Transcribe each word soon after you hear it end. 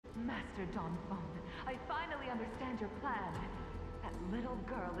Master Donfeng, I finally understand your plan. That little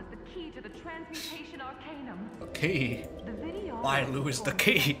girl is the key to the transmutation arcanum. The key? The video Why Lou is the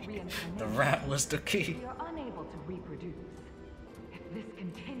key? The rat was the key. We are unable to reproduce. If this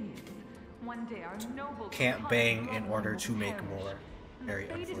continues, one day our noble can't bang in order to make more. Very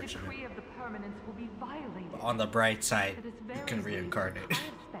unfortunate. Decree of the permanence will be violated. But on the bright side, you can reincarnate. I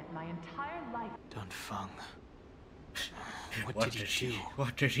have spent my entire life. Donfeng. What did he do?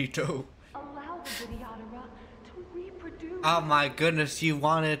 What did he do? Allow the Vidyas to reproduce. Oh my goodness, you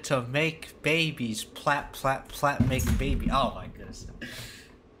wanted to make babies. Plat, plat, plat, make baby. Oh my goodness.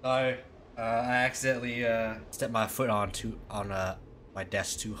 Sorry. I accidentally stepped my foot on my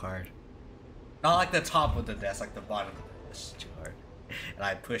desk too hard. Not like the top of the desk, like the bottom of the desk too hard. And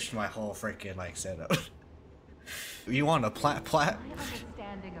I pushed my whole freaking like setup. You want a plat plat? My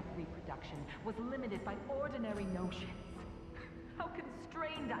understanding of reproduction was limited by ordinary notions. How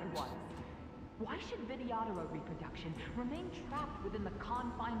constrained I was. Why should Vidyas reproduction remain trapped within the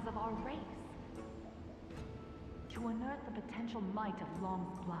confines of our race? To unearth the potential might of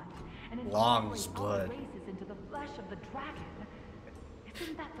Long's blood and incorporate all races into the flesh of the dragon.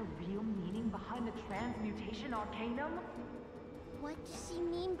 Isn't that the real meaning behind the transmutation arcanum? What does she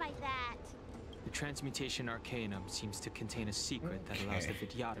mean by that? The transmutation arcanum seems to contain a secret that allows the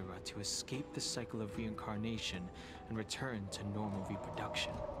Vidyas to escape the cycle of reincarnation and return to normal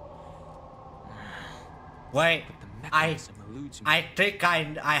reproduction. Wait, I think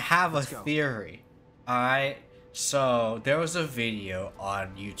I have a theory. Alright, so there was a video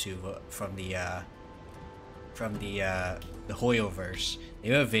on YouTube from the Hoyoverse. They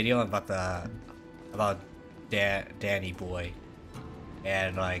made a video about Danny Boy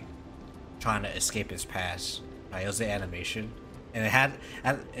and like trying to escape his past. It was the animation, and it had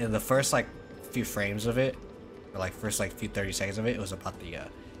in the first like few frames of it, or like first like few 30 seconds of it, it was about the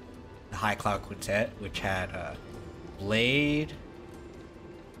High Cloud Quintet, which had Blade,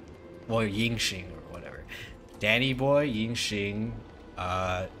 or Yingxing or whatever, Danny Boy, Yingxing,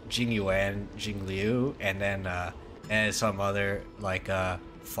 Jing Yuan, Jing Liu, and then and some other like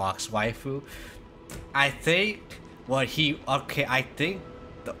Fox waifu. I think I think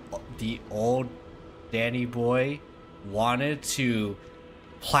the old Danny Boy wanted to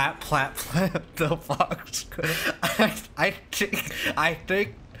plat the Fox. I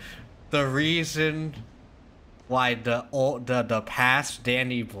think the reason why the past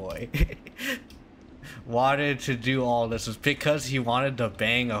Danny Boy wanted to do all this was because he wanted to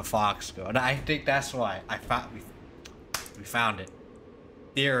bang a fox girl, and I think that's why we found it.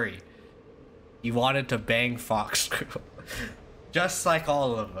 Theory. He wanted to bang fox girl, just like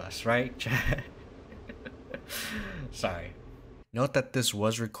all of us, right? Sorry. Note that this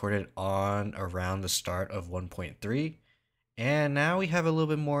was recorded on around the start of 1.3, and now we have a little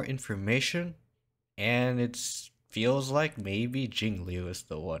bit more information, and it feels like maybe Jing Liu is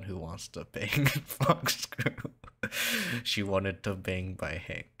the one who wants to bang Fox Girl. She wanted to bang by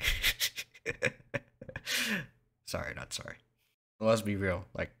Heng. Sorry, not sorry. Let's be real,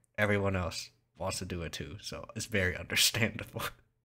 like everyone else wants to do it too, so it's very understandable.